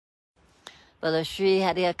Bala Shri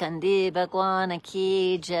Haidakhandi Bhagwan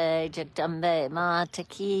Ki Jai, Jagdambe Mata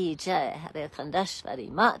Ki Jai,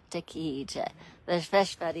 Haidakhandashvari Mata Ki Jai,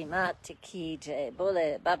 Vishveshvari Mata Ki Jai,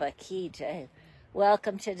 Bole Baba Ki Jai.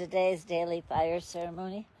 Welcome to today's daily fire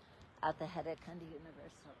ceremony at the Haidakhandi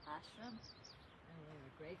Universal Ashram, and we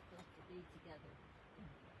are grateful to be together.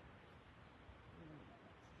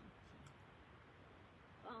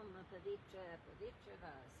 Om Paditra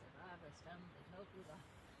Paditra Sarvastam Vidhokuva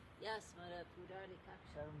Yasmara Purari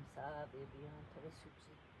Kaksham Sa Bibhiyan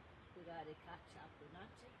Parasuchi Purari Kaksha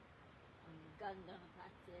Punachi Gangana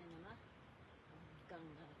Patti Nama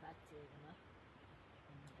Gangana Patti Nama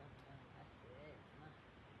Gangana Patti Nama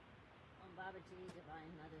Om Babaji,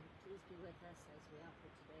 Divine Mother, please be with us as we offer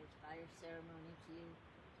today's fire ceremony to you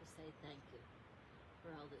to say thank you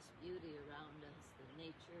for all this beauty around us, the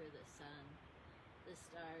nature, the sun, the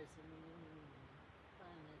stars and the moon, and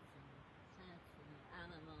planets and plants and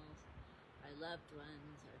animals, our loved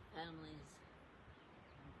ones, our families,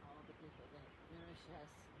 and all the people that nourish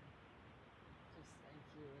us. And just thank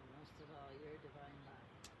you, and most of all, your divine love,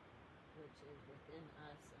 which is within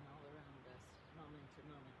us and all around us, moment to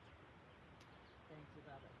moment. Thank you,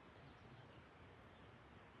 Baba. Thank you, Mother.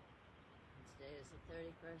 And today is the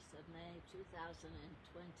 31st of May,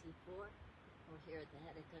 2024. We're here at the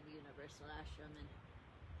Haidakhandi Universal Ashram in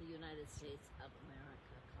the United States of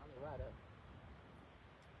America, Colorado.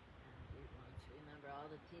 And we want to remember all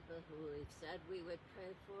the people who we've said we would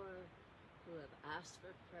pray for, who have asked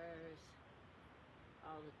for prayers,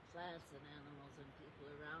 all the plants and animals and people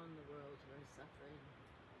around the world who are suffering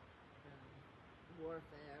from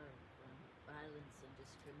warfare, from violence and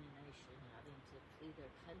discrimination, having to flee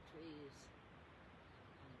their countries,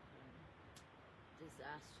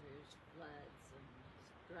 disasters, floods, and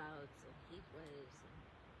droughts, and heat waves, and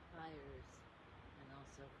fires, and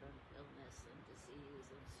also from illness and disease,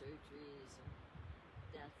 and surgeries, and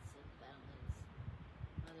deaths, and families.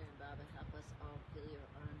 Mother and Baba, help us all feel your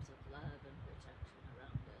arms of love and protection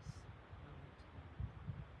around us, moment to moment.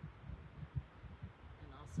 And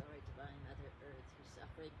also our Divine Mother Earth, who's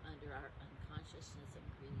suffering under our unconsciousness and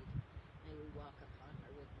greed. May we walk upon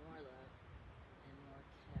her with more love and more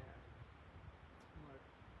care, more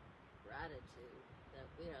gratitude that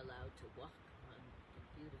we are allowed to walk on the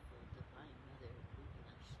beautiful Divine Mother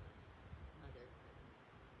Ashram, Mother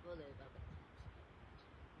Bole Baba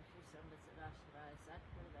Shri Sambasadashirai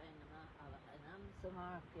Satpurvai Nama Alahanam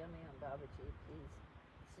Samarpyami. Om Babaji, please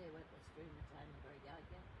say with us during the time of our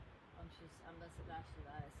yagya. Om Shri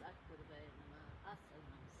Sambasadashirai Satpurvai Nama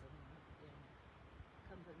Asanam Samarpyami.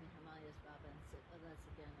 Come from the Himalayas, Baba, and sit with us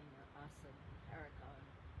again in your awesome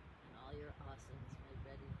Haidakhandi, and all your awesomes made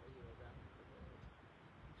ready for you around the world.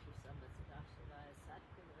 Shri Sambasadashirai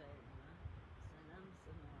Satpurvai Nama Sanam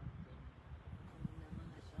Samarpyami. Om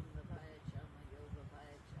Namah Shambhavaya Cha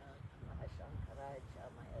Mayogavaya Cha Namah Shankaraya Cha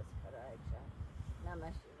Mayaskaraya Cha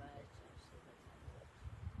Namah Shivaya Cha Shivataya Cha.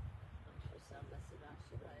 Om Shri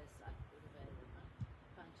Sambasadashirai Satpurvai Nama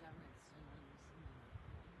Panchamrit Sanam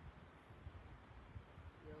Samarpyami.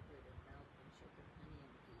 Yogurt and milk and sugar, honey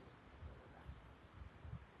and ghee,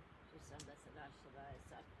 Shri Sambasadashirai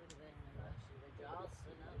Satpurvai Namah Shivajal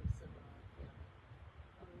Sanam Samarpyami.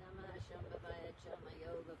 Om Namah Shambhavaya Cha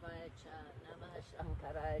Mayogavaya Cha Namah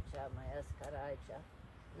Shankaraya Cha Mayaskaraya Cha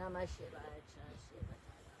Namah Shivaya Cha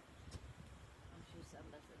Shivataya. Om Shri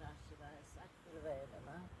Sambasadashirai Satpurvai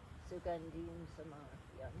Namah Sugandim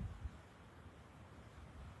Samarpyami.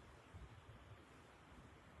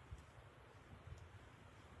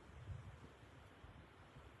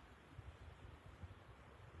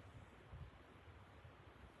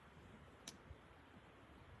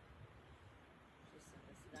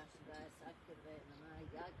 Sambasadashirai Satpurvai Namah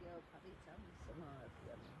Yagyo Pavitam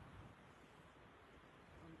Samarpyami.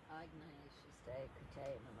 Om Agnaya Shiste Kute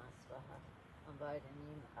Namasvaha. Om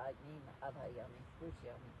Vaidanim Agnim Abhayami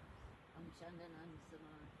Pujyami. Om Chandanam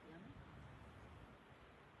Samarpyami.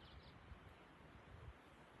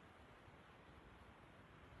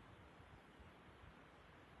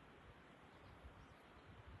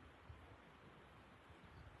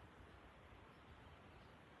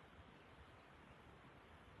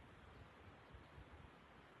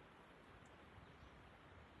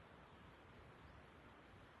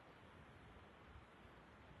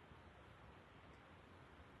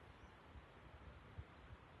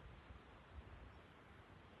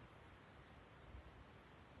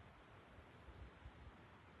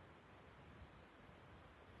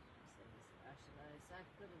 Sambasadashirai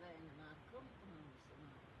Satpurvai Namah Kumpam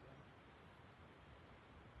Samarpyami.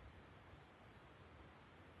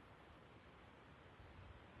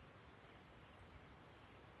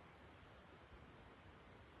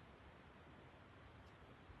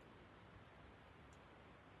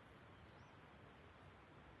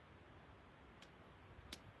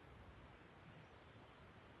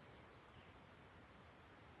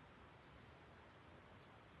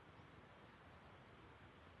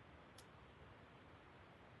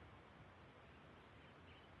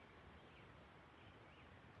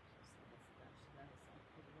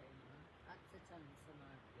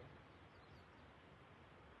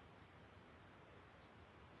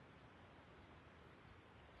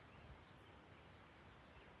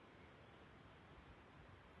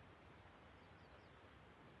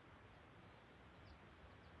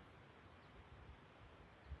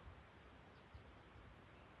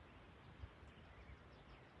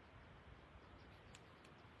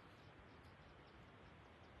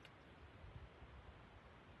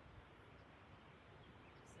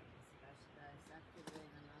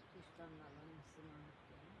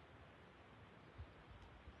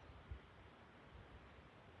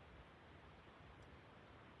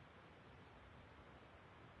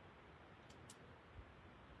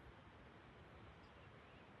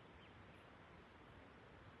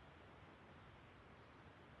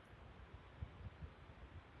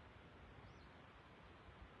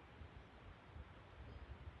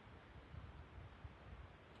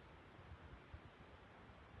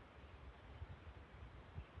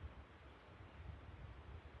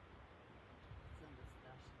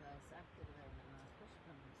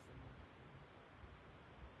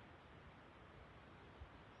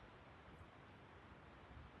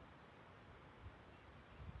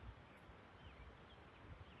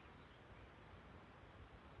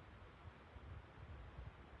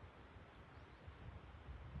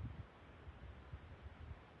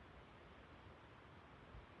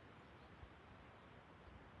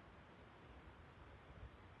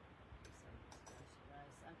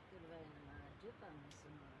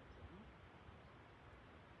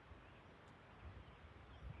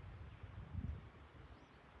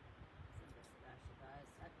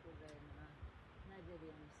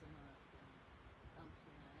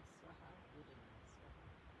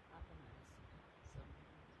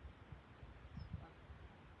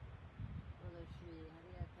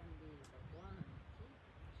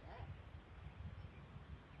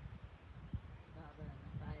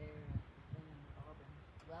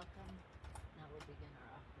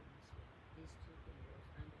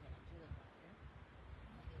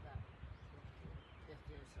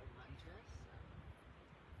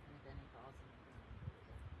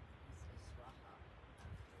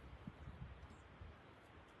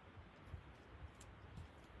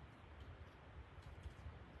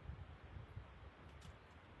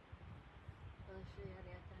 Shri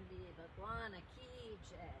Haidakhandi Bhagwana Ki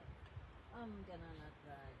Jai.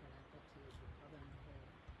 Gananatva Ganapati Bhavan He.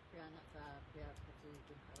 Pranatva Priyapati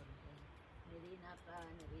Bhavan He. Nirinatva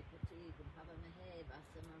Niripati Bhavan He.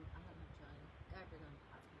 Vasamam Ahamachani Garbadam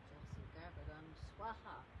Patmajasu Garbadam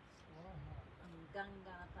Swaha.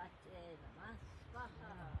 Ganganapate Namah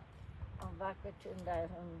Swaha. Vakatundai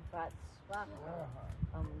Hum Vat Swaha.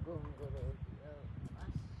 Gunguru Yo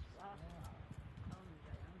Namah Swaha.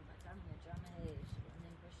 Jayam Vatamya Jamahe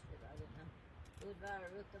Shivanim Prishtivadanam Udvar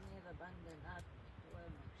Rukameva Bandanat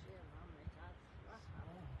Makshir Mamritat Swaha.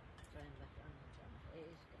 Jayam Vatamya Jamahe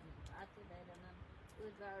Shivanim Pativedanam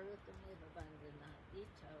Udvar Rukameva Bandanat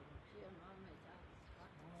Ito Makshir Mamritat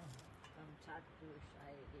Swaha. Tat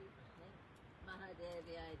Purushaya Dimahe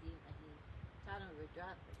Mahadevi Dimahe Tana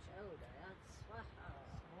Rudrat Prachodayat Swaha.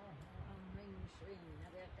 Ring Shrim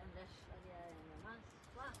Haidakhandi Namah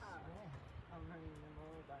Swaha. Ring Namo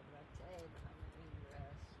Bhagavate Mahamindra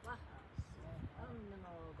Swaha.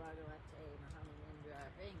 Namo Bhagavate Mahamindra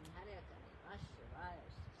Ring Haidakhandi Ashravaya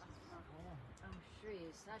Swaha. Shri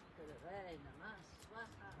Satgurave Namah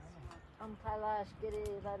Swaha. Kailash Giri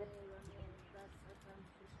Vade Rami Vasatam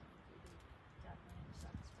Shushanti Tatman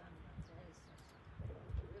Satstam Vate Satsam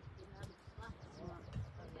Swaha.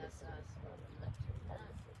 Yasas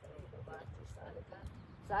Bhakti Sadhaka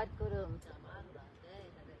Sadgurum Tamanda De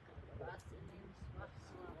Haidakhandi Vasinim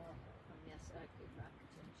Swaha. Yasaki Bhakti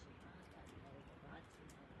Shima Tatmo Bhakti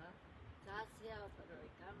Nova Tasya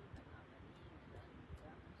Parikam Panamani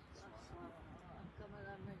Nandam Swaha.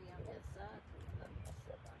 Kamala Mridyam Yasa Kamalam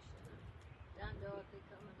Yasa Bhashana Dando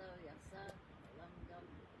Kamalo Yasa Kamalam Gam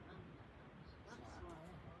Namnam Swaha.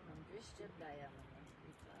 Drishtam Dayamanam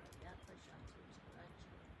Kripa Yatha Shanti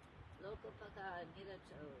Characha Lokapaka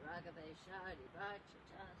Nirato Ragavesha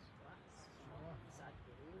Rivachata Swaha.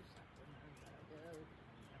 Sadguru Satyananda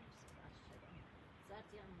Nam Savashadam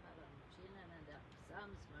Satyam Bhavam Chinanandam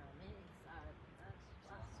Samsmarame Sarvata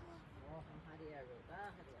Swaha. Hariya Rupa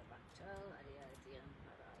Hariya Bhakto Hariya Dhyam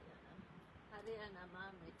Parayanam Hariya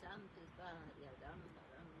Namamritam Pipa Hariya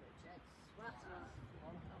Dambaram Rajat Swaha.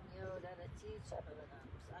 Yodharati Chapadanam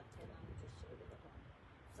Satyanam Jishodavaham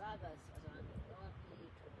Sava Sadhana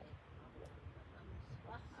Loki Kame Mahavam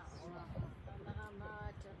Swaha.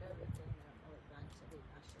 Mahama Chandaratina Odvansari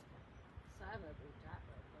Ashaka Sava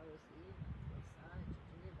Bhutapa Bhosi Vasaj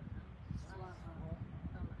Jivanam Swaha.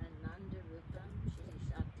 Ananda Rupam Shri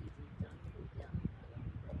Shakti Vitam Vidyam Alam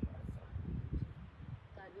Brahmasani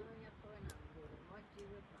Karunya Purnam Guru Murti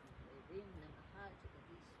Rupam Devim Namaha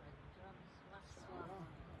Jagadiswaram Swaha.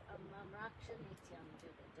 Raksha Nityam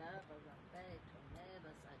Jagadava Rambe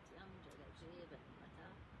Tvameva Satyam Jagajiva Mata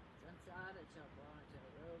Sansara Chabwaja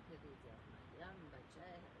Roka Vidyam Mayam Bhaje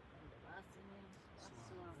Haidakhandi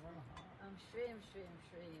Swaha. Shrim Shrim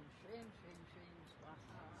Shrim Shrim Shrim Shrim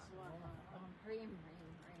Swaha. Hrim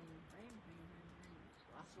Hrim Hrim Hrim Hrim Hrim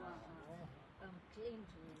Swaha. Clean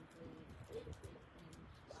Clean Clean Clean Clean Clean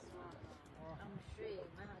Swaha. Shri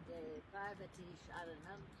Mahadev Parvati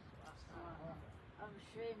Sharanam Swaha.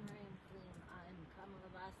 Shrim Hrim Klim I'm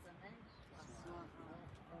Kamalavasane Swaha.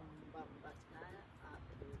 Bambatkaya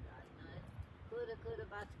Abdudaya Kuda Kuda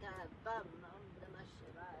Batkaya Bam Namah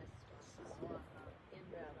Shivaya Swaha.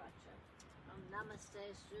 Indra Vacha Namaste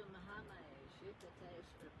Sri Mahamaya Shukate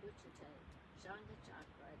Shrapuchate Shanga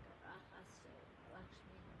Chakra Garahaste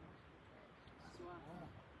Lakshmi Namaste Swaha.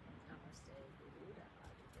 Namaste Guruda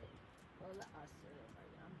Adite Ola Asura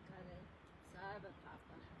Mayam Kare Sarva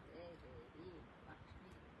Papa Hare Devi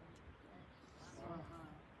Lakshmi Namaste Swaha.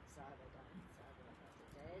 Sarvadan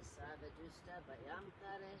Sarvahate Sarvadusta Bayam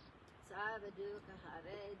Kare Sarvaduka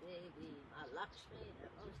Hare Devi Lakshmi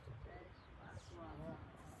Namaste Swaha.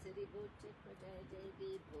 Siddhi Bhuti Prade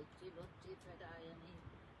Devi Bhuti Bhuti Pradayani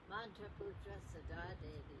Mantra Putra Sada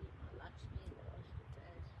Devi Lakshmi Namaste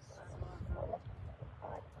Swaha.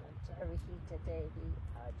 Arihita Devi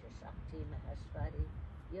Aja Shakti Maheshwari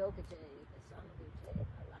Yoga Devi Sambhute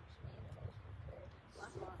Lakshmi Namaste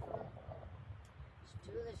Swaha.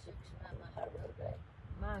 Stula Shikshma Maharudre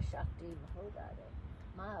Ma Shakti Mahodare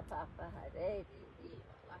Ma Papa Hare Devi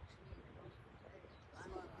Lakshmi Namaste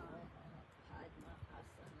Swaha. Padma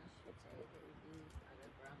Asana Shvite Devi Ada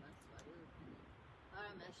Brahma Swarupini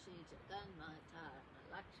Paramashi Jaganmata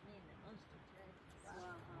Lakshmi Namaste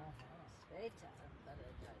Swaha. Sveta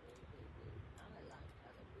Ambadadari Devi Namalanka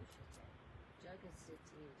Bhushate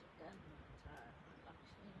Jagasiti Jaganmata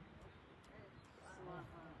Lakshmi Namaste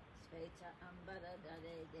Swaha. Sveta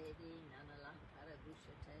Ambadadari Devi Namalanka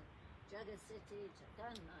Bhushate Jagasiti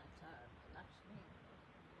Jaganmata Lakshmi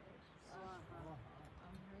Namaste Swaha.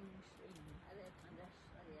 Hrim Shrim Haidakhandi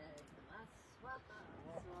Namah Swaha.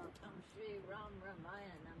 Shri Ram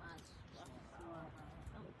Ramaya Namah Swaha.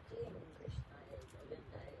 Jai Krishnaya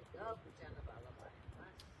Govindaya Gopajana Vallabhaya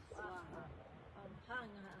Namah Swaha.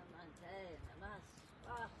 Hang Hanumante Namah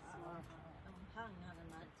Swaha. Hang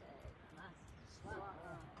Hanumante Namah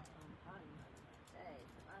Swaha. Hang Hanumante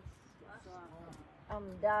Namah Swaha.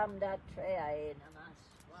 Dam Datraya Namah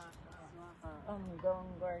Swaha.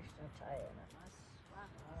 Gongvarshnataya Namah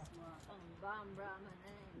Swaha. Vam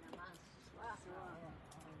Brahmane Namah Swaha.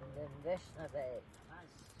 Vishnave Namah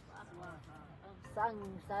Swaha. Sang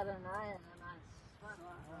Saranaya Namah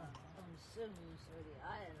Swaha. Sung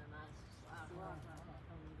Suryaya Namah Swaha.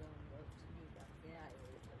 Gangotini Gangaya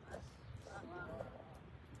Namah Swaha.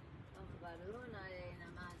 Varunaya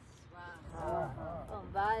Namah Swaha.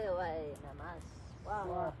 Vayavaya Namah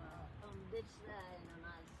Swaha. Dichnaya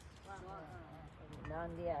Namah Swaha.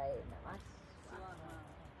 Nandyaya Namah Swaha.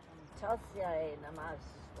 Chasyaya Namah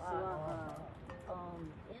Swaha.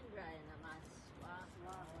 Indraya Namah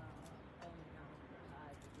Swaha.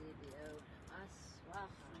 Navagrahadivyo Namah Swaha.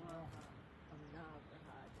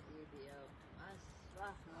 Navagrahadivyo Namah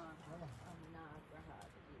Swaha.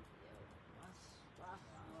 Navagrahadivyo Namah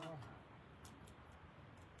Swaha.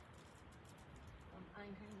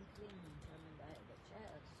 Ein Hring Kling Jamandaya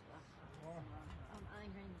Vachaya Swaha. Ein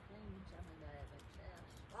Hring Kling Jamandaya Vachaya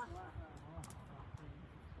Swaha.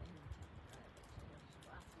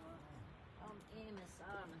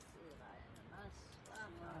 Emasar Masiraya Namah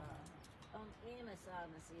Swaha. Emasar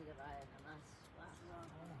Masiraya Namah Swaha.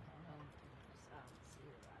 Emasar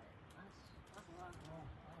Masiraya Namah Swaha.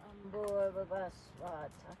 Bhurvavasva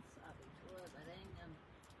Tatsavitur Varengam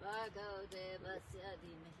Bhargo Devasya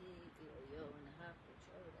Dhimahi Dhiyo Yo Nah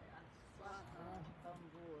Prachodayat Swaha.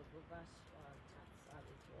 Bhurvavasva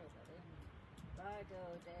Tatsavitur Varengam Bhargo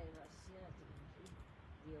Devasya Dhimahi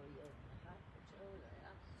Dhiyo Yo Nah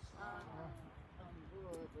Prachodayat Swaha.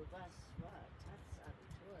 Bhurvavasva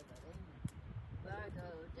Tatsavitur Varengam Bhargo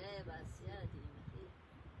Devasya Dhimahi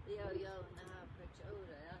Dhiyo Yo Nah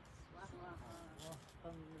Prachodayat Swaha.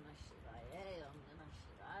 Om Namah Shivaya, Om Namah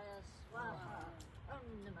Shivaya, Swaha. Om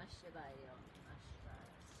Namah Shivaya, Om Namah Shivaya,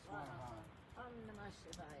 Swaha. Om Namah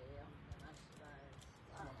Shivaya, Om Namah Shivaya,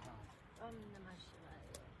 Swaha. Om Namah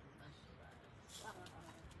Shivaya, Om Namah Shivaya, Swaha.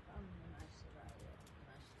 Om Namah Shivaya, Om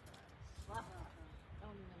Namah Shivaya, Swaha.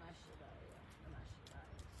 Om Namah Shivaya, Om Namah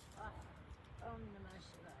Shivaya, Swaha. Om Namah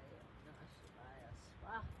Shivaya, Om Namah Shivaya,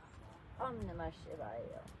 Swaha. Om Namah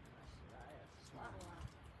Shivaya, Om Namah Shivaya, Swaha.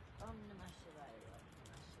 Om Namah Shivaya, Om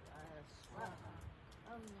Namah Shivaya, Swaha.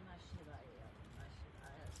 Om Namah Shivaya, Om Namah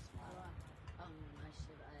Shivaya, Swaha. Om Namah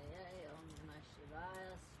Shivaya, Om Namah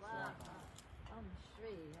Shivaya, Swaha. Om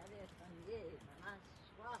Shri Haidakhandi Namah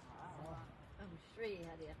Swaha. Om Shri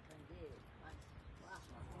Haidakhandi Namah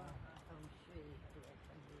Swaha. Om Shri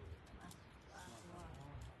Haidakhandi Namah Swaha.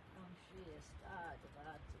 Om Shri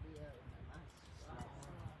Astadavatiyo Namah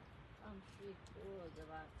Swaha. Om Shri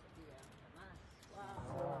Purdavatiyo Namah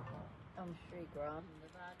Swaha. Om Shri Gram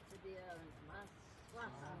Devatiyo Namah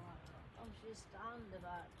Swaha. Om Shri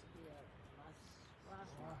Standavatiyo Namah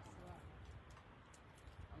Swaha.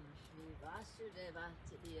 Om Shri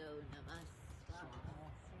Vasudevatiyo Namah Swaha.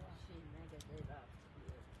 Shri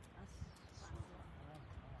Megadevatiyo Namah Swaha.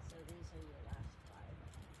 So these are your last 5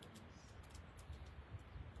 mantras.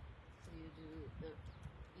 So you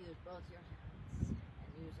use both your hands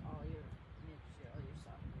and use all your mixture, all your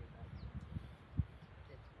software.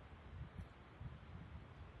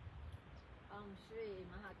 Om Shri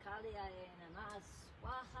Mahakaliyaya Namah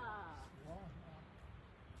Swaha.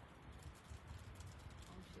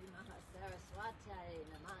 Om Shri Mahasaraswatiyaya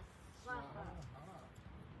Namah Swaha.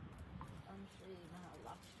 Om Shri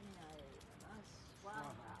Mahalakshmiyaya Namah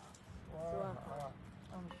Swaha.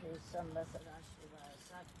 Om Shri Sambhasadashivaya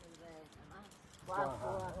Satguruvaya Namah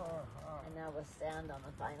Swaha. And now we'll stand on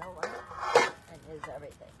the final one and use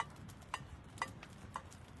everything.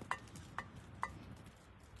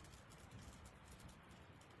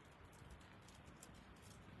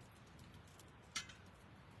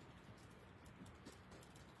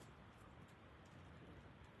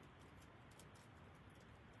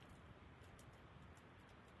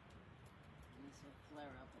 This will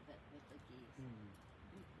flare up a bit with the geese.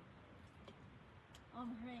 Om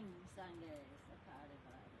Hring Sange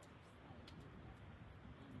Sakarivaya.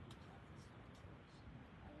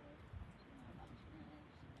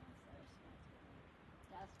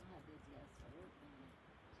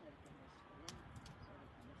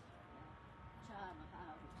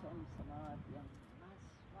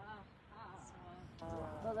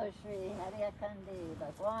 Bolo Shri Haidakhandi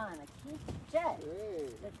Bhagwan ki jai.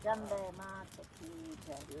 Jagdambe Mata ki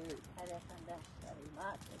jai. Haidakhandi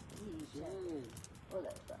Mata ki jai.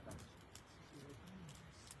 Bolo Baba.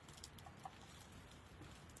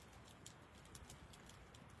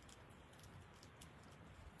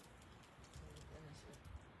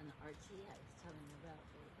 RT, I was telling you about, a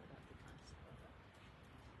little bit about the concept.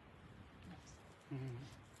 Next.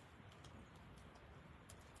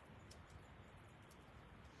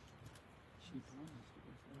 She promised to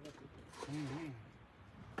go look at this.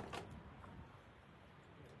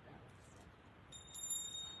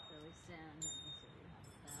 So we stand and so we have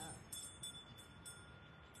that.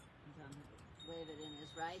 And John wave it in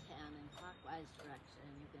his right hand in clockwise direction.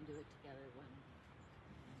 You can do it together when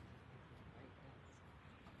right hand.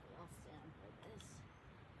 So I'll stand for this.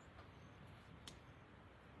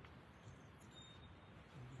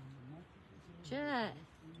 Jai.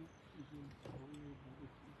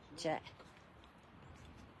 Jai.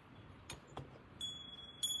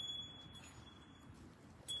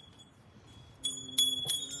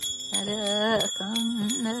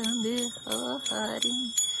 Haidakhandi Bihari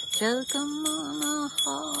Jagamana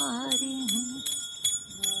Hari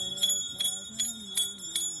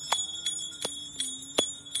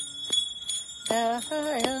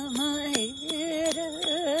Daya Mahira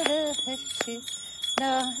Hashi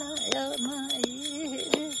Daya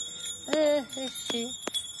Mahira Hashi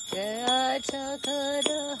Jaya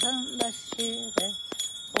Jagadaham Bashire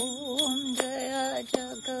Om Jaya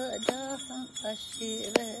Jagadaham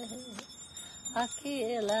Bashire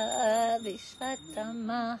Akila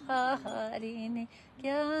Vishvatamaharini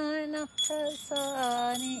Jnana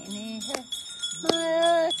Prasarini hai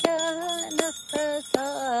Maya Jnana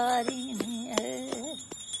Prasarini hai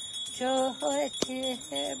Johati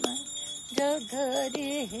hai mai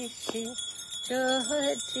Jagadishi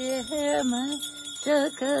Johati hai mai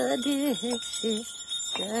Jagadishi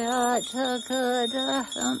Jaya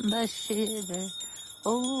Jagadaham Bashire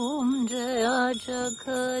Om Jaya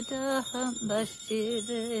Jagadaham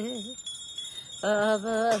Bashire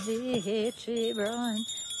Baba Vihitri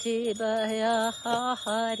Branti Baya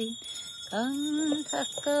Hari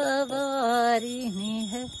Kantakavari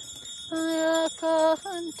hai Maya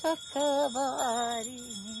Kantakavari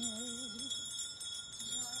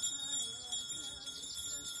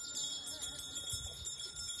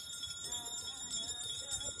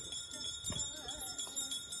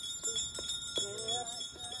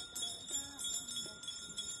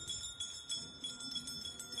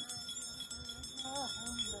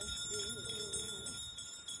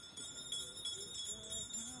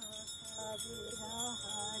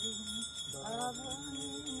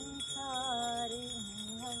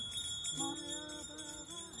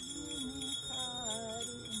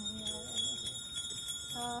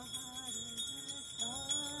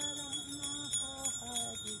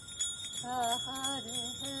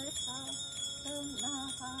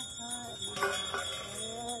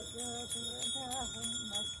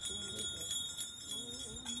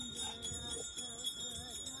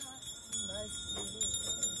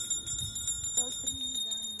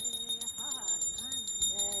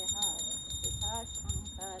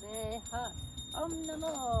Om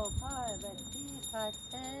Namo Parvati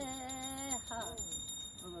Pateha.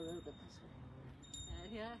 Move a little bit this way.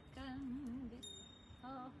 Haidakhandi.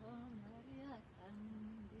 Om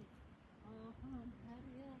Haidakhandi. Om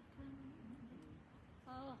Haidakhandi.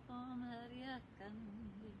 Om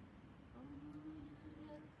Haidakhandi. Om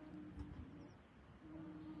Haidakhandi.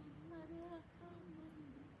 Om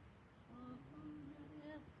Haidakhandi.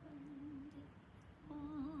 Om Haidakhandi.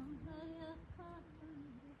 Om Haidakhandi.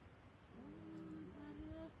 Om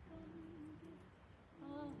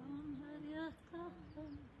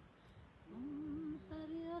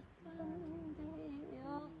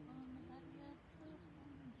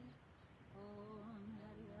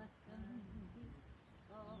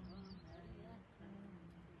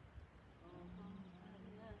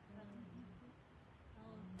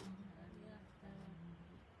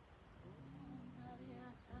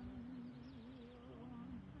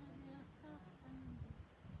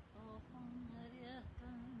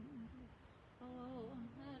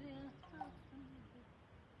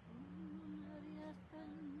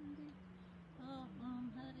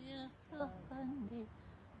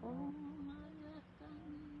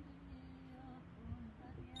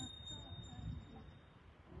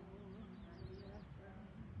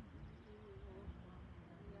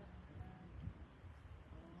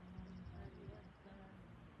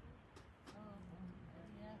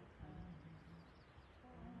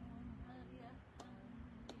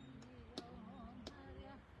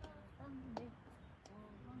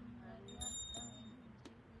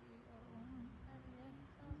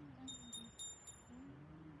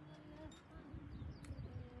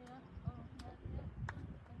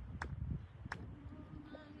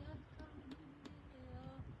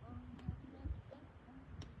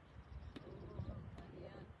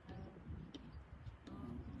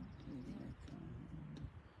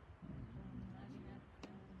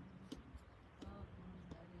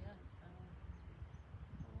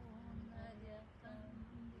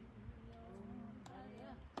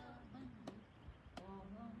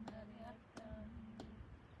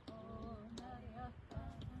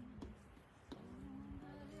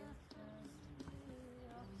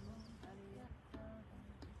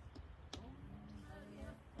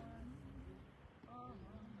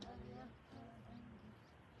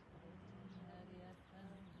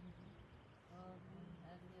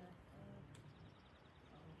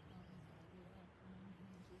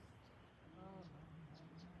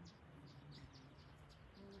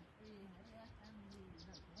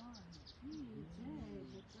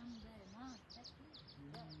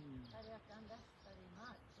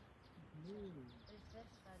There's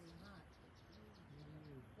fish very much.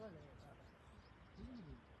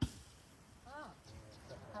 Oh,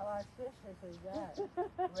 how our fish is that?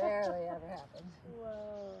 Rarely ever happens.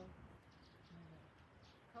 Whoa.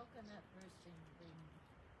 Coconut bursting brings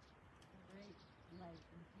great light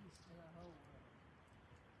and peace to the whole world.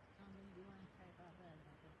 Something you want to pray about that?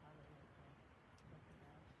 I can probably look it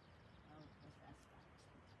up. Oh, because that's facts.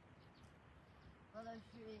 Bolo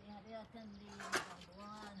Shri Haidakhandi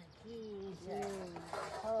Bhagwan Ki Jai.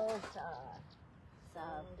 Hosa.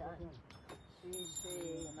 Savdan. Shri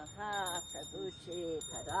Shri Mahaprabhuji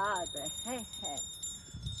Padadre. Hey, hey.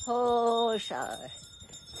 Hosa.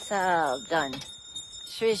 Savdan.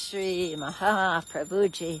 Shri Shri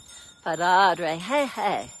Mahaprabhuji Padadre. Hey,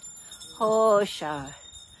 hey. Hoshar.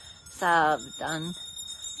 Savdan.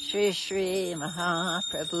 Shri Shri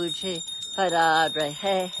Mahaprabhuji Padadre.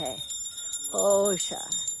 Hey, hey. Hoshar.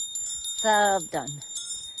 Savdan.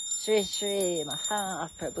 Shri Shri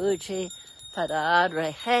Mahaprabhuji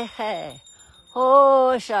Padadre. Hey, hey.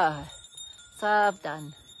 Hoshar.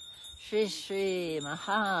 Savdan. Shri Shri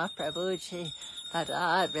Mahaprabhuji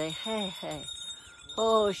Padadre. Hey, hey.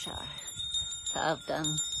 Hoshar. Savdan.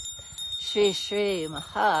 Shri Shri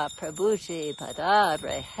Mahaprabhuji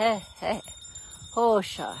Padadre. Hey, hey.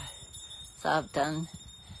 Hoshar. Savdan.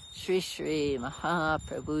 Shri Shri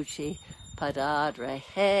Mahaprabhuji Padadre.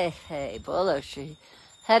 Hey, hey. Bolo Shri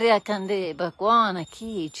Haidakhandi Bhagwan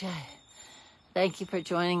Ki Jai. Thank you for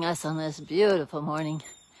joining us on this beautiful morning.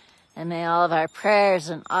 And may all of our prayers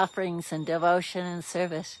and offerings and devotion and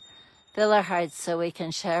service fill our hearts so we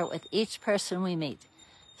can share it with each person we meet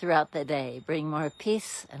throughout the day. Bring more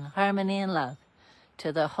peace and harmony and love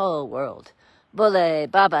to the whole world. Bole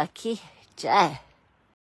Baba Ki Jai.